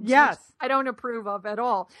costumes. Yes. I don't approve of at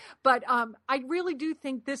all. But I really do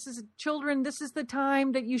think this is the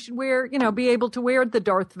time that you should wear, be able to wear the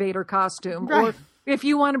Darth Vader costume. Right. Or if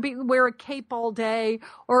you want to wear a cape all day,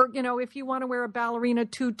 or, if you want to wear a ballerina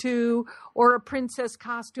tutu or a princess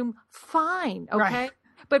costume, fine. Okay. Right.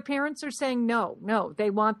 But parents are saying no,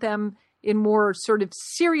 they want them in more sort of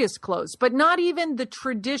serious clothes, but not even the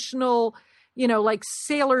traditional, like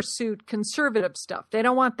sailor suit conservative stuff. They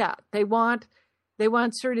don't want that. They want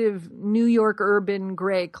sort of New York urban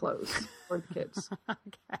gray clothes for the kids.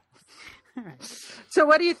 Okay. All right. So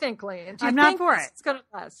what do you think, Lian? I'm not for it. It's going to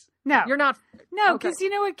last. No, you're not. No, because you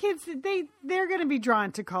know what, kids, they're going to be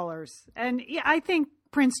drawn to colors. And I think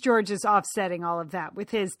Prince George is offsetting all of that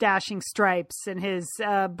with his dashing stripes and his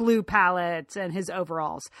blue palette and his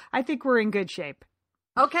overalls. I think we're in good shape.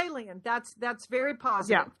 Okay, Lian, that's very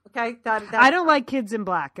positive. Yeah. Okay, I don't like kids in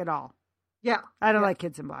black at all. Yeah, I don't like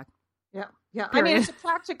kids in black. Yeah. Period. I mean, it's a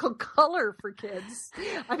practical color for kids.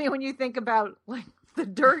 I mean, when you think about like the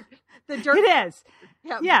dirt. It is.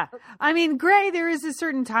 Yeah. I mean, gray, there is a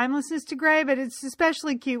certain timelessness to gray, but it's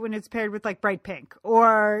especially cute when it's paired with like bright pink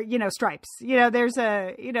or, stripes. There's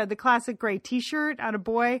the classic gray t-shirt on a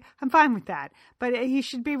boy. I'm fine with that. But he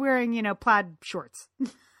should be wearing, plaid shorts.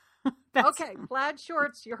 Okay, plaid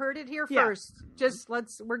shorts. You heard it here first. Just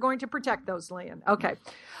we're going to protect those, Lian. Okay.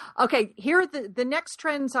 Here are the next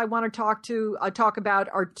trends I want to talk about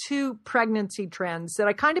are two pregnancy trends that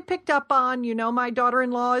I kind of picked up on. My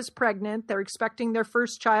daughter-in-law is pregnant. They're expecting their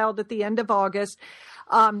first child at the end of August.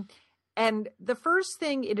 And the first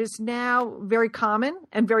thing, it is now very common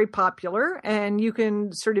and very popular, and you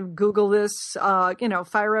can sort of Google this,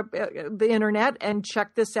 fire up the internet and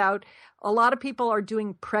check this out. A lot of people are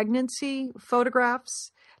doing pregnancy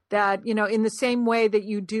photographs that, in the same way that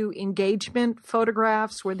you do engagement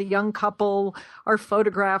photographs where the young couple are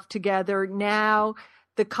photographed together. Now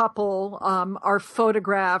the couple are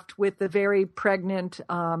photographed with the very pregnant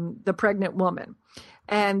woman.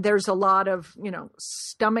 And there's a lot of,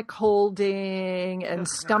 stomach holding and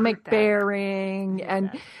stomach bearing,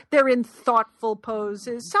 and they're in thoughtful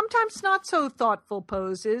poses, sometimes not so thoughtful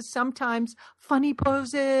poses, sometimes funny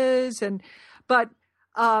poses. But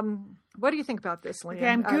what do you think about this, Lian? Okay,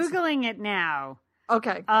 I'm Googling it now.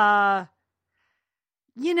 Okay. I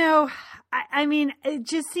mean, it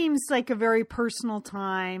just seems like a very personal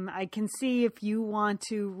time. I can see if you want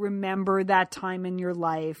to remember that time in your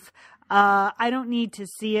life. I don't need to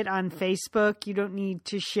see it on Facebook. You don't need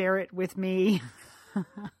to share it with me.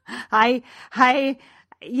 I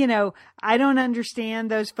don't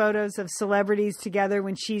understand those photos of celebrities together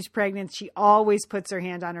when she's pregnant. She always puts her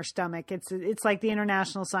hand on her stomach. It's like the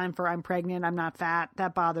international sign for I'm pregnant, I'm not fat.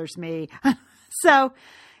 That bothers me. So,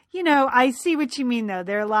 I see what you mean, though.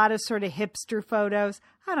 There are a lot of sort of hipster photos.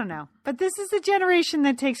 I don't know. But this is a generation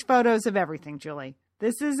that takes photos of everything, Julie.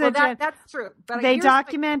 This is that's true. But they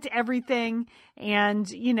document everything, and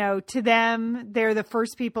to them, they're the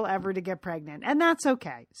first people ever to get pregnant, and that's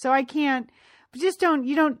okay. So I can't.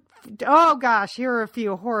 Oh gosh, here are a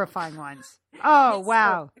few horrifying ones. Oh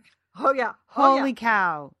wow. Oh yeah. Holy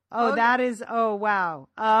cow. Oh, that is. Oh wow.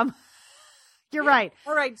 You're right.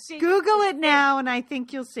 All right. See, Google it now, and I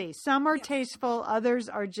think you'll see. Some are tasteful, others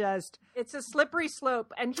are just. It's a slippery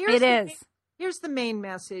slope. And here's the main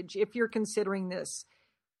message. If you're considering this,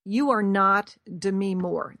 you are not Demi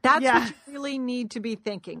Moore. That's what you really need to be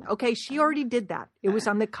thinking. Okay, she already did that. It was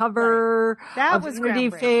on the cover of Vanity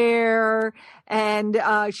Fair, and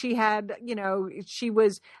she had,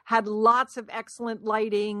 had lots of excellent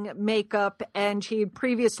lighting, makeup, and she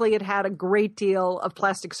previously had a great deal of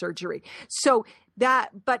plastic surgery. So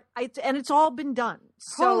it's all been done.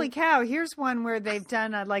 So, holy cow! Here's one where they've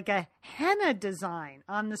done a henna design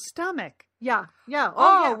on the stomach. Yeah.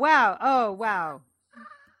 Oh wow.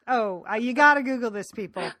 Oh, you got to Google this,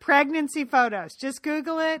 people. Pregnancy photos. Just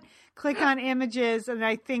Google it, click on images, and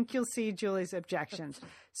I think you'll see Julie's objections.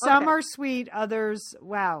 Some are sweet, others,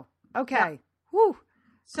 wow. Okay. Yeah. Whew.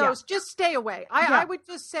 So just stay away. I would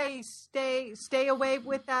just say stay away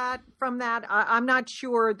with that, from that. I'm not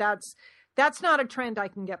sure that's not a trend I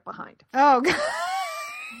can get behind. Oh,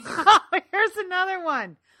 here's another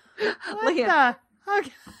one. Leanne.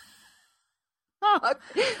 Okay. Oh.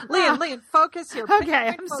 Leanne, focus here.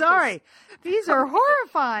 Okay, I'm sorry. These are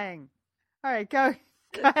horrifying. All right, go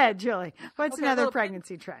ahead, Julie. What's another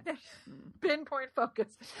pregnancy trend? Pinpoint focus.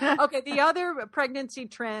 Okay, the other pregnancy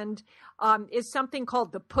trend is something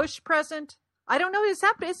called the push present. I don't know, is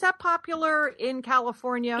that popular in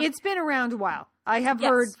California? It's been around a while. I have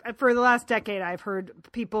heard for the last decade, I've heard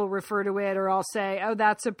people refer to it, or I'll say, oh,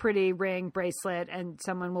 that's a pretty ring bracelet, and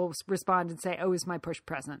someone will respond and say, oh, is my push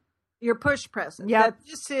present. Your push present. Yeah.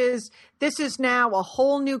 This is now a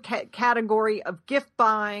whole new category of gift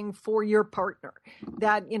buying for your partner.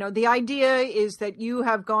 That, the idea is that you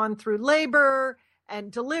have gone through labor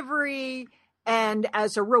and delivery, and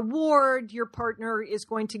as a reward, your partner is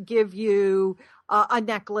going to give you a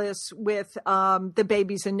necklace with the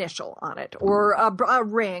baby's initial on it, or a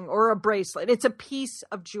ring or a bracelet. It's a piece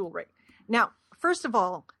of jewelry. Now, first of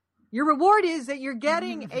all, your reward is that you're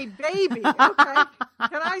getting a baby. Okay. Can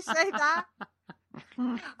I say that?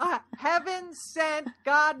 Heaven sent,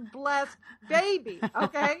 God blessed baby.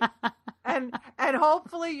 Okay. And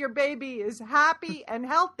hopefully your baby is happy and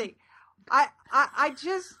healthy. I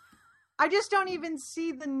just don't even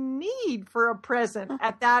see the need for a present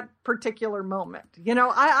at that particular moment.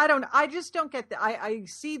 I just don't get that. I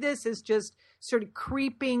see this as just sort of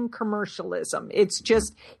creeping commercialism. It's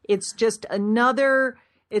just another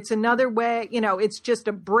way, it's just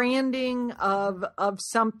a branding of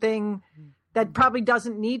something that probably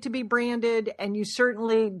doesn't need to be branded, and you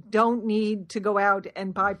certainly don't need to go out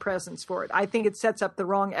and buy presents for it. I think it sets up the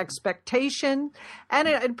wrong expectation, and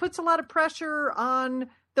it puts a lot of pressure on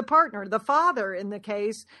the partner, the father in the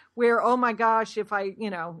case, where, oh my gosh,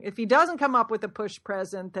 if he doesn't come up with a push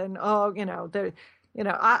present, then, I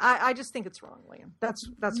just think it's wrong, Liam. That's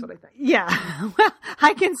what I think. Yeah. Well,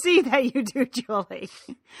 I can see that you do, Julie.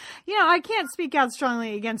 I can't speak out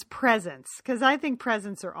strongly against presents, because I think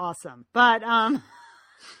presents are awesome. But,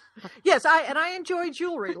 yes, I enjoy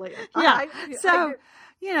jewelry, Liam. Yeah.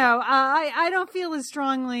 I don't feel as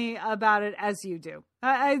strongly about it as you do.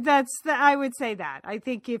 I would say that. I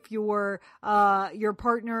think if your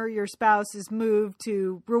partner, your spouse is moved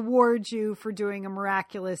to reward you for doing a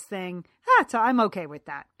miraculous thing, I'm okay with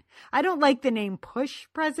that. I don't like the name push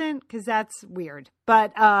present, because that's weird.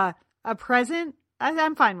 But a present,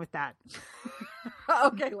 I'm fine with that.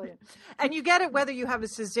 Okay, Liam. And you get it whether you have a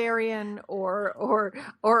cesarean or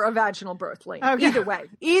a vaginal birth, Liam. Okay.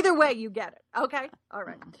 Either way, you get it. Okay? All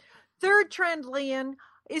right. Third trend, Liam,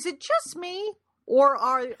 is it just me, or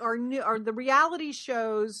are the reality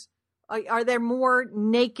shows, are there more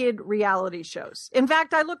naked reality shows? In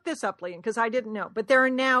fact, I looked this up, Liam, because I didn't know. But there are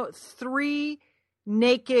now 3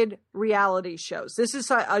 naked reality shows. This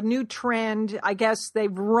is a new trend. I guess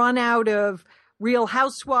they've run out of Real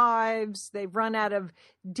Housewives. They've run out of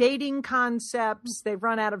dating concepts. They've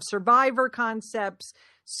run out of Survivor concepts.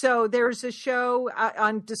 So there's a show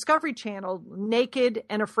on Discovery Channel, Naked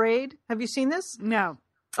and Afraid. Have you seen this? No.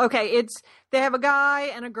 Okay, they have a guy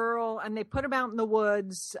and a girl, and they put them out in the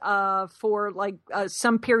woods for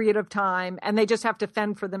some period of time, and they just have to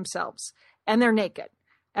fend for themselves. And they're naked,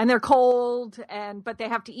 and they're cold, but they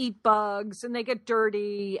have to eat bugs, and they get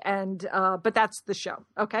dirty, and but that's the show.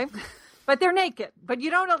 Okay. But they're naked, but you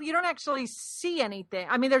don't actually see anything.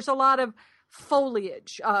 I mean, there's a lot of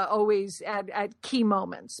foliage always at key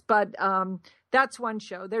moments, but that's one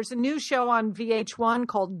show. There's a new show on VH1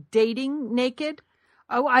 called Dating Naked.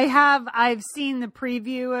 Oh, I have. I've seen the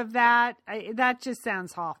preview of that. That just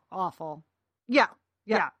sounds awful. Yeah.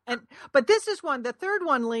 Yeah. But this is one, the third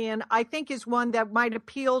one, Lian, I think is one that might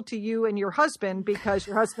appeal to you and your husband because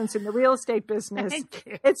your husband's in the real estate business.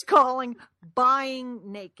 It's calling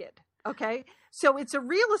Buying Naked. Okay. So it's a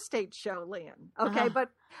real estate show, Lian. Okay. But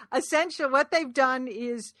essentially what they've done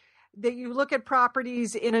is that you look at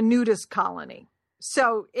properties in a nudist colony.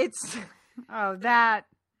 So it's.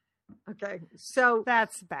 Okay. So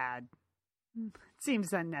that's bad.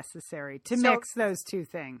 Seems unnecessary to mix those two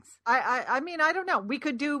things. I mean, I don't know. We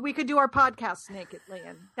could do our podcast naked,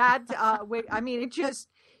 Lian. That are we going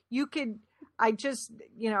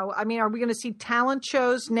to see talent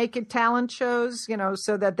shows, naked talent shows,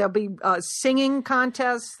 so that there'll be singing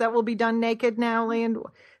contests that will be done naked now, Lian?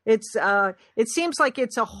 It seems like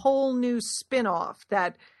it's a whole new spin-off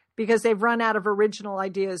because they've run out of original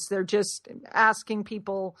ideas. They're just asking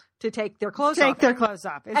people to take their clothes off. I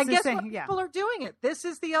guess people are doing it. This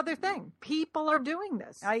is the other thing. People are doing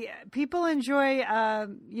this. People enjoy,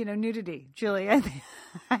 nudity, Julie. I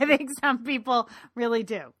think some people really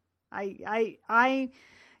do. I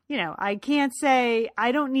can't say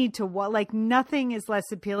I don't need to, nothing is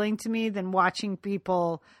less appealing to me than watching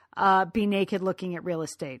people be naked looking at real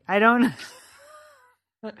estate. I don't know.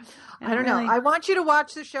 I want you to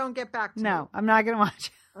watch the show and get back to me. No, I'm not going to watch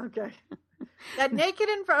it. Okay. That Naked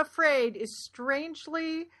and Afraid is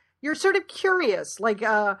strangely, you're sort of curious.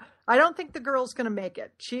 I don't think the girl's going to make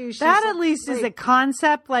it. She's at least is a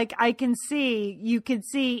concept. You can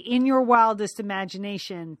see in your wildest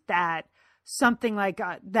imagination that something like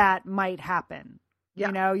that might happen.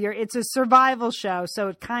 Yeah. It's a survival show, so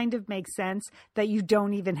it kind of makes sense that you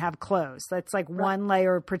don't even have clothes. That's like one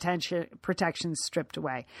layer of protection stripped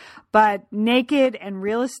away. But naked and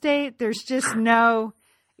real estate, there's just no,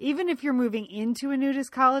 even if you're moving into a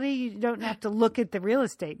nudist colony, you don't have to look at the real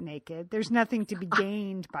estate naked. There's nothing to be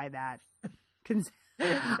gained by that.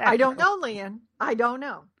 I don't know, Lian. I don't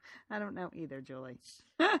know. I don't know either, Julie.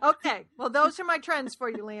 Okay. Well, those are my trends for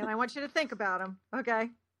you, Lian. I want you to think about them. Okay.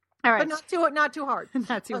 All right. But not too hard.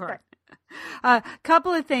 Not too hard. A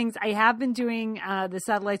couple of things. I have been doing the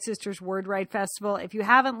Satellite Sisters Word Write Festival. If you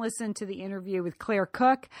haven't listened to the interview with Claire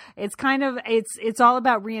Cook, it's all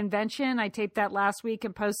about reinvention. I taped that last week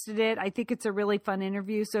and posted it. I think it's a really fun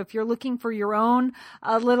interview. So if you're looking for your own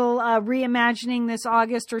little reimagining this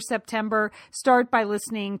August or September, start by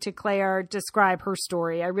listening to Claire describe her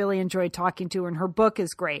story. I really enjoyed talking to her, and her book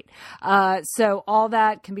is great. So all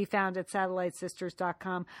that can be found at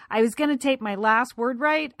satellitesisters.com. I was going to tape my last Word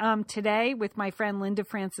Write today with my friend Linda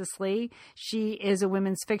Francis Lee. She is a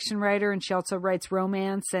women's fiction writer, and she also writes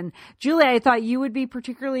romance. And Julie, I thought you would be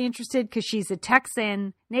particularly interested because she's a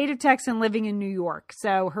native Texan living in New York.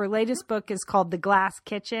 So her latest book is called The Glass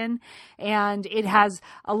Kitchen, and it has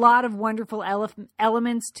a lot of wonderful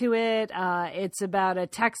elements to it. It's about a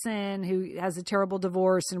Texan who has a terrible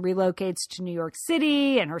divorce and relocates to New York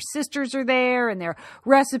City, and her sisters are there, and their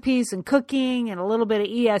recipes and cooking and a little bit of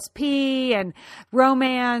ESP and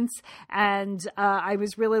romance. And I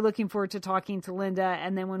was really looking forward to talking to Linda.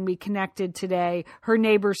 And then when we connected today, her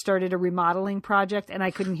neighbor started a remodeling project, and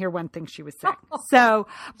I couldn't hear one thing she was saying.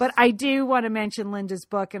 But I do want to mention Linda's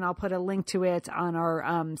book, and I'll put a link to it on our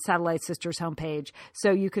Satellite Sisters homepage,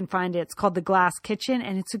 so you can find it. It's called The Glass Kitchen,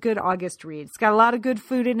 and it's a good August read. It's got a lot of good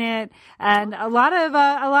food in it, and a lot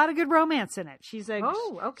of good romance in it.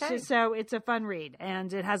 Okay. So it's a fun read,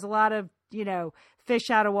 and it has a lot of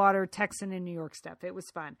fish out of water, Texan and New York stuff. It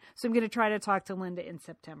was fun. So I'm going to try to talk to Linda in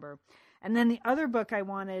September. And then the other book I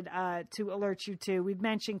wanted to alert you to, we've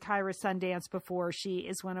mentioned Kyra Sundance before. She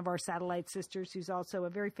is one of our Satellite Sisters who's also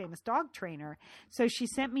a very famous dog trainer. So she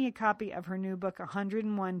sent me a copy of her new book,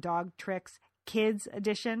 101 Dog Tricks, Kids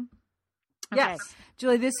Edition. Okay. Yes.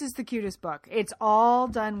 Julie, this is the cutest book. It's all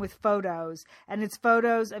done with photos, and it's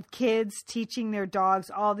photos of kids teaching their dogs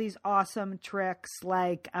all these awesome tricks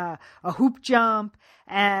like a hoop jump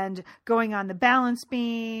and going on the balance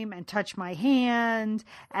beam and touch my hand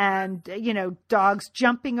and, dogs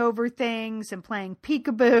jumping over things and playing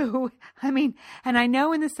peekaboo. And I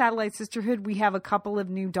know in the Satellite Sisterhood, we have a couple of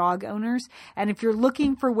new dog owners. And if you're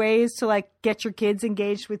looking for ways to get your kids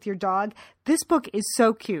engaged with your dog, this book is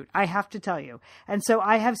so cute, I have to tell you. And so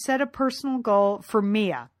I have set a personal goal for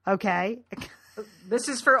Mia, okay? This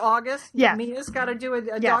is for August? Yeah. Mia's got to do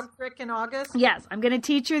a dog trick in August? Yes, I'm going to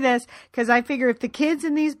teach her this because I figure if the kids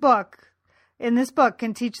in this book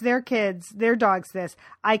can teach their dogs this,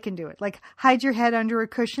 I can do it. Hide your head under a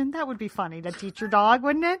cushion. That would be funny to teach your dog,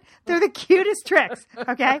 wouldn't it? They're the cutest tricks,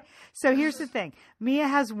 okay? So here's the thing. Mia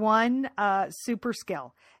has one super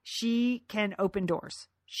skill. She can open doors.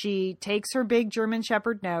 She takes her big German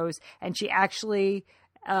Shepherd nose and she actually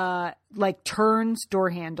turns door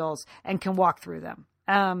handles and can walk through them.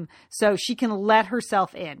 So she can let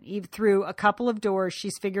herself in even through a couple of doors.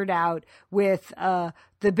 She's figured out with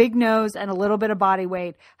the big nose and a little bit of body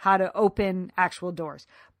weight how to open actual doors.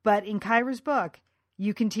 But in Kyra's book,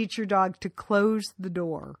 you can teach your dog to close the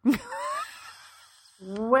door.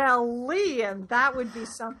 Well, Lian, that would be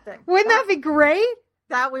something. Wouldn't that be great?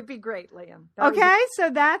 That would be great, Liam. Okay, so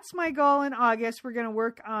that's my goal in August. We're going to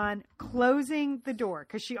work on closing the door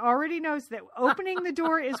because she already knows that opening the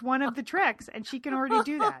door is one of the tricks, and she can already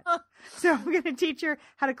do that. So I'm going to teach her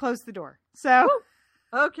how to close the door. So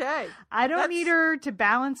okay, I don't need her to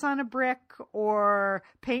balance on a brick or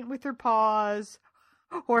paint with her paws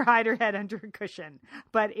or hide her head under a cushion.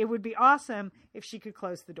 But it would be awesome if she could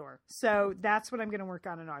close the door. So that's what I'm going to work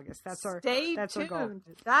on in August. Stay tuned. Our goal.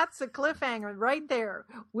 That's a cliffhanger right there.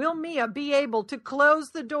 Will Mia be able to close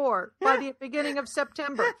the door by the beginning of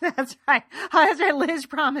September? That's right. That's right. Liz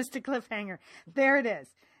promised a cliffhanger. There it is.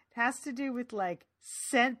 It has to do with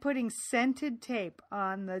putting scented tape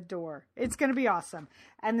on the door. It's going to be awesome.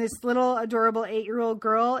 And this little adorable 8-year-old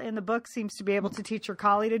girl in the book seems to be able to teach her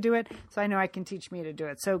collie to do it. So I know I can teach Mia to do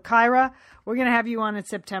it. So Kyra, we're going to have you on in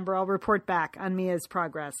September. I'll report back on Mia's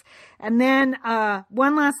progress. And then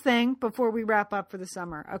one last thing before we wrap up for the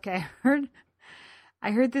summer. Okay. I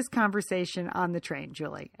heard this conversation on the train,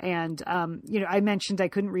 Julie. And, I mentioned I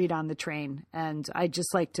couldn't read on the train and I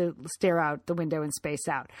just like to stare out the window and space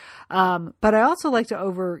out. But I also like to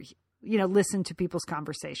listen to people's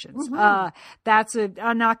conversations. Mm-hmm. That's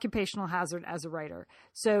an occupational hazard as a writer.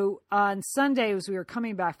 So on Sunday, as we were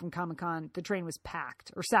coming back from Comic-Con, the train was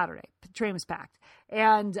packed, or Saturday, the train was packed.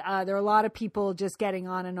 And there are a lot of people just getting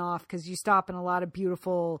on and off because you stop in a lot of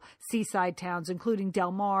beautiful seaside towns, including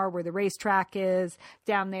Del Mar, where the racetrack is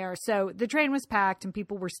down there. So the train was packed and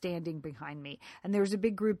people were standing behind me. And there was a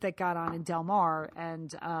big group that got on in Del Mar,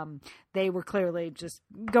 and they were clearly just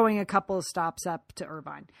going a couple of stops up to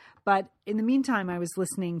Irvine. But in the meantime, I was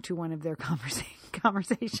listening to one of their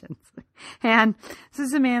conversations. And this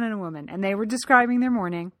is a man and a woman, and they were describing their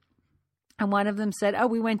morning. And one of them said,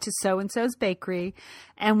 we went to so-and-so's bakery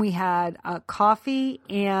and we had coffee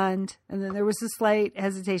and then there was a slight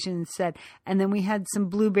hesitation and said, and then we had some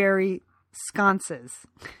blueberry sconces.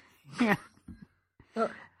 Yeah.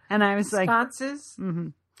 And I was sconces? Like, mm-hmm.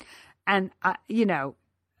 And,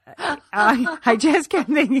 I just kept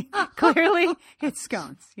thinking, clearly it's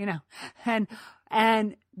scones, And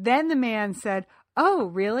then the man said, oh,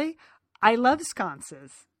 really? I love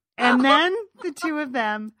sconces. And then the two of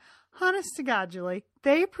them, honest to God, Julie,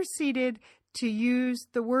 they proceeded to use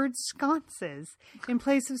the word sconces in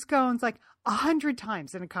place of scones 100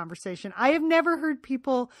 times in a conversation. I have never heard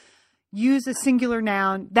people use a singular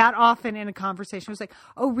noun that often in a conversation. It was like,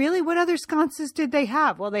 oh, really? What other sconces did they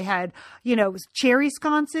have? Well, they had, cherry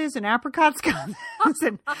sconces and apricot sconces.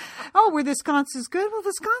 And, were the sconces good? Well,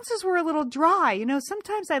 the sconces were a little dry.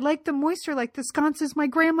 Sometimes I like the moisture like the sconces my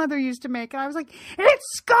grandmother used to make. And I was like, it's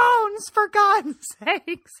scones, for God's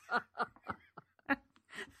sakes.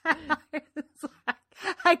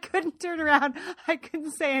 I couldn't turn around. I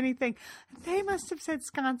couldn't say anything. They must have said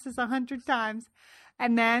sconces 100 times.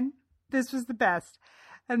 And then this was the best.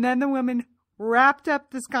 And then the woman wrapped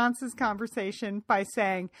up the sconces conversation by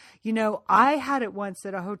saying, I had it once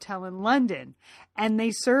at a hotel in London and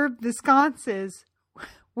they served the sconces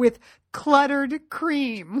with cluttered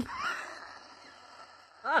cream.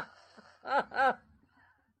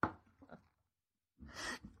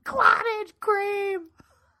 Clotted cream.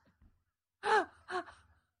 I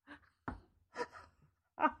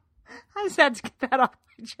just had to get that off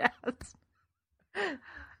my chest.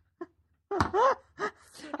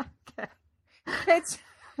 Okay. It's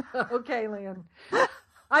okay, Lian.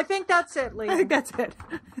 I think that's it, Lian. I think that's it.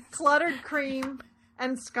 Cluttered cream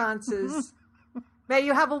and sconces. May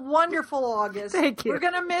you have a wonderful August. Thank you. We're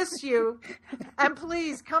going to miss you. And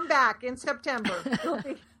please come back in September.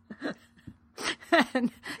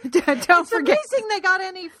 And don't forget. It's amazing they got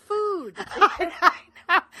any food. I know.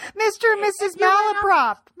 Mr. and Mrs.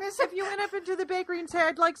 Malaprop. If you went up into the bakery and said,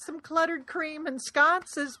 I'd like some cluttered cream and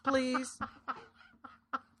sconces, please.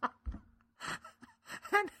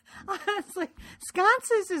 And honestly,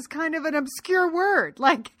 sconces is kind of an obscure word.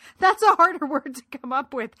 That's a harder word to come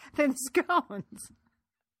up with than scones.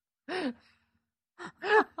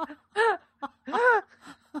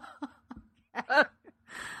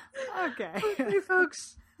 Okay. Okay,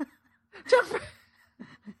 folks.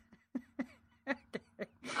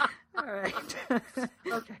 All right.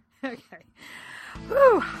 Okay.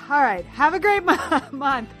 Whew. All right. Have a great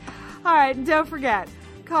month. All right. And don't forget,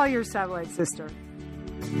 call your satellite sister.